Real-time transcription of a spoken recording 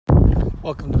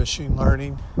Welcome to Machine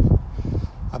Learning.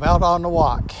 I'm out on the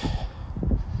walk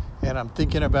and I'm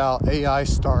thinking about AI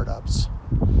startups.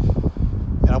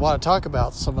 And I want to talk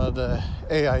about some of the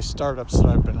AI startups that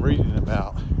I've been reading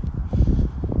about.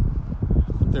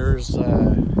 There's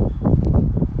an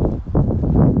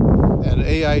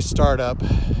AI startup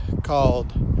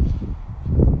called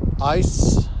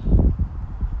Icertis.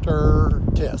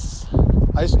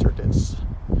 ICERTIS.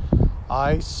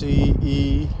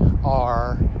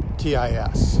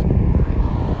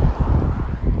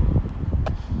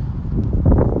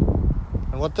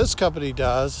 And what this company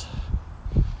does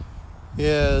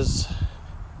is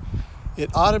it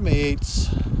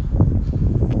automates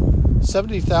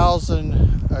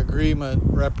 70,000 agreement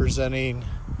representing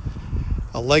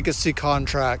a legacy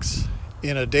contracts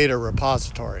in a data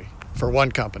repository for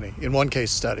one company in one case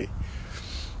study.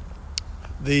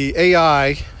 The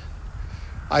AI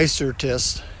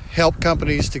Icertis help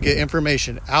companies to get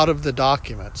information out of the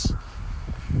documents.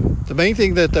 The main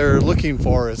thing that they're looking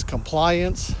for is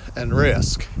compliance and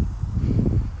risk.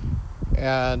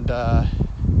 And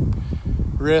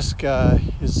risk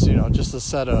is, just a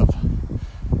set of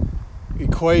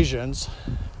equations.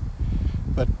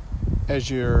 But as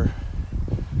you're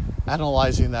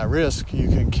analyzing that risk, you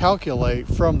can calculate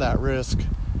from that risk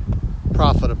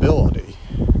profitability.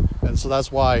 And so that's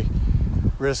why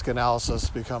risk analysis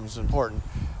becomes important.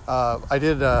 I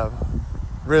did a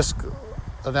risk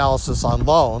analysis on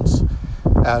loans,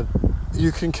 and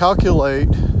you can calculate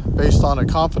based on a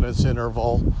confidence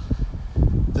interval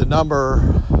the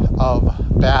number of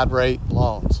bad rate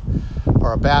loans,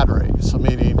 or a bad rate, so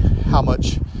meaning how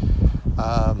much,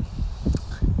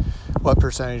 what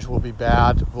percentage will be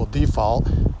bad, will default.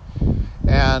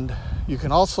 And you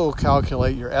can also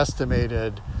calculate your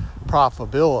estimated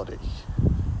profitability.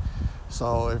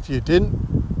 So if you didn't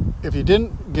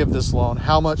give this loan,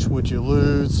 how much would you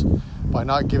lose by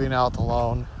not giving out the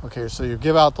loan? Okay, so you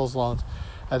give out those loans,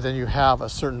 and then you have a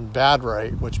certain bad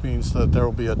rate, which means that there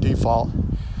will be a default.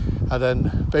 And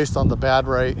then based on the bad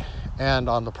rate and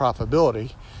on the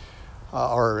profitability,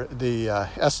 or the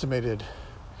estimated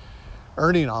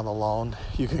earning on the loan,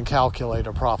 you can calculate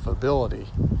a profitability.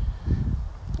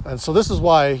 And so this is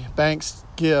why banks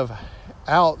give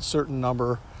out certain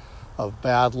number of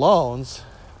bad loans,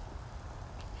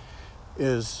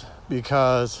 is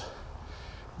because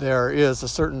there is a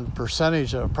certain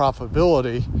percentage of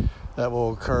profitability that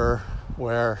will occur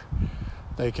where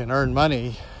they can earn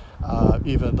money,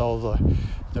 even though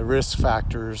the risk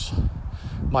factors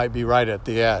might be right at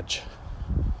the edge.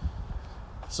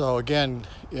 So again,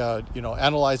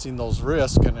 analyzing those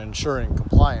risks and ensuring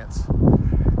compliance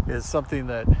is something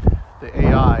that the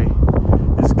AI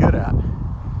is good at.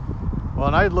 Well,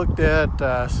 and I looked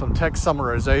at some text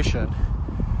summarization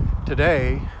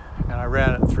today, and I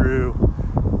ran it through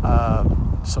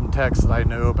some text that I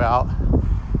knew about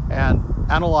and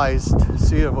analyzed,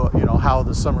 see how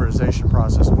the summarization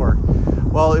process worked.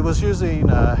 Well, it was using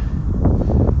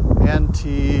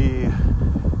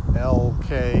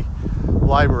NTLK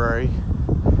library,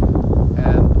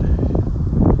 and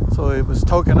so it was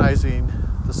tokenizing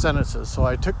the sentences. So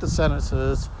I took the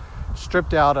sentences,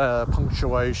 stripped out a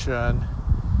punctuation,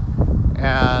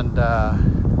 and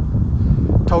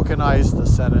tokenized the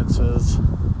sentences.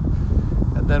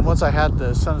 And then once I had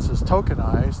the sentences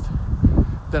tokenized,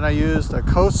 then I used a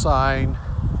cosine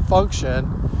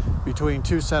function between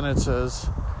two sentences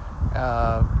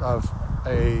of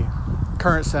a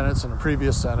current sentence and a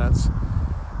previous sentence,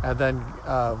 and then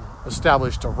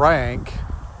established a rank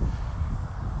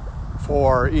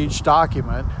for each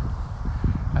document,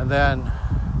 and then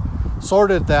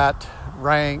sorted that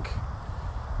rank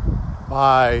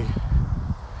by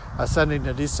ascending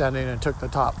to descending and took the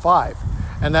top 5.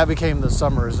 And that became the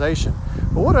summarization.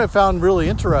 But what I found really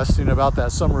interesting about that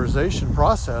summarization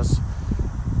process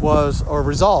was the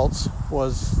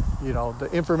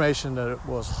information that it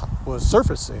was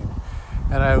surfacing.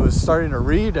 And I was starting to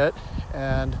read it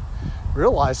and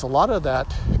realized a lot of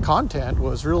that content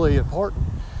was really important.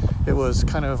 It was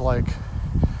kind of like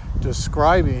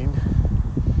describing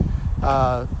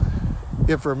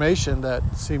information that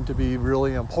seemed to be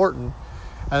really important,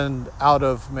 and out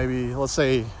of maybe, let's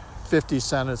say, 50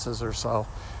 sentences or so,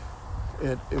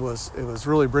 it was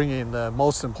really bringing the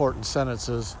most important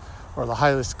sentences, or the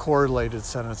highest correlated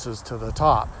sentences, to the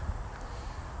top,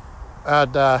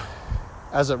 and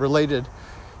as it related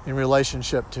in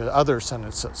relationship to other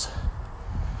sentences.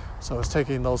 So it's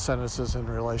taking those sentences in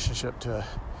relationship to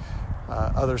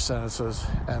other sentences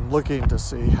and looking to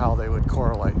see how they would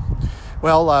correlate.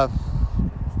 Well,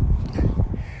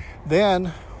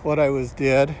 then what I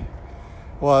did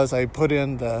was I put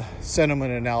in the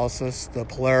sentiment analysis, the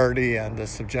polarity and the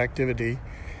subjectivity,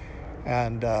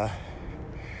 and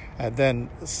then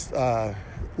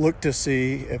look to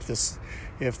see if the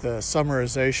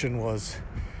summarization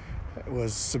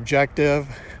was subjective,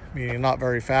 meaning not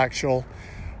very factual,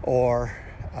 or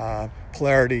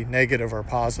polarity negative or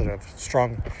positive,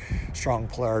 strong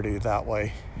polarity that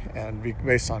way, and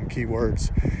based on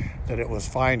keywords that it was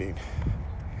finding.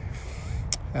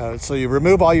 So you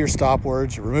remove all your stop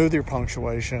words, you remove your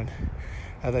punctuation,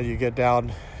 and then you get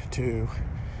down to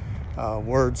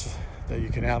words that you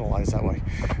can analyze that way.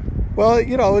 Well,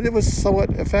 it was somewhat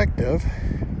effective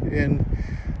in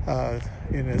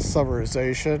its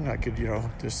summarization. I could,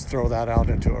 just throw that out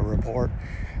into a report,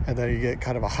 and then you get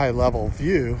kind of a high-level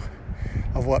view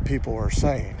of what people were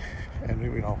saying, and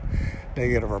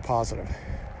negative or positive.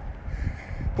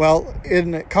 Well,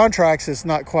 in contracts, it's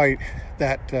not quite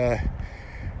that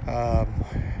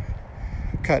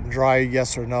cut and dry,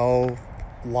 yes or no,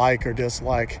 like or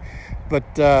dislike, but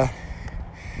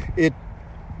it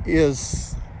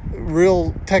is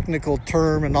real technical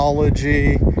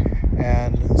terminology,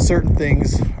 and certain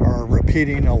things are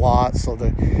repeating a lot, so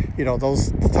that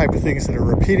those type of things that are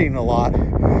repeating a lot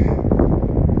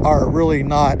are really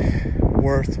not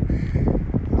worth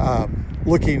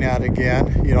looking at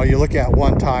again. You look at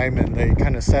one time and they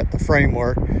kind of set the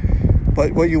framework,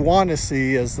 but what you want to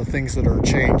see is the things that are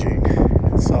changing.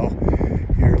 And so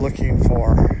you're looking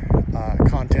for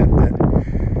content that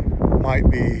might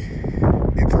be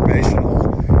informational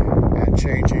and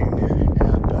changing,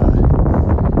 and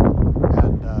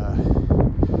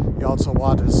you also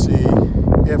want to see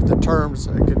if the terms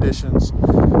and conditions,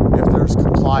 if there's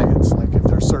compliance, like if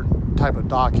there's certain type of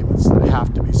documents that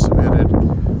have to be submitted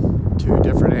to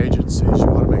different agencies, you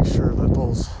want to make sure that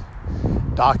those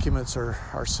documents are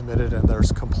submitted and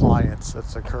there's compliance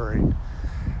that's occurring,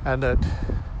 and that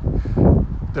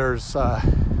there's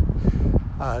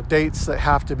dates that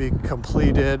have to be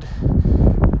completed,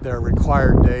 they're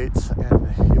required dates,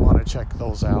 and you want to check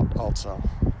those out also.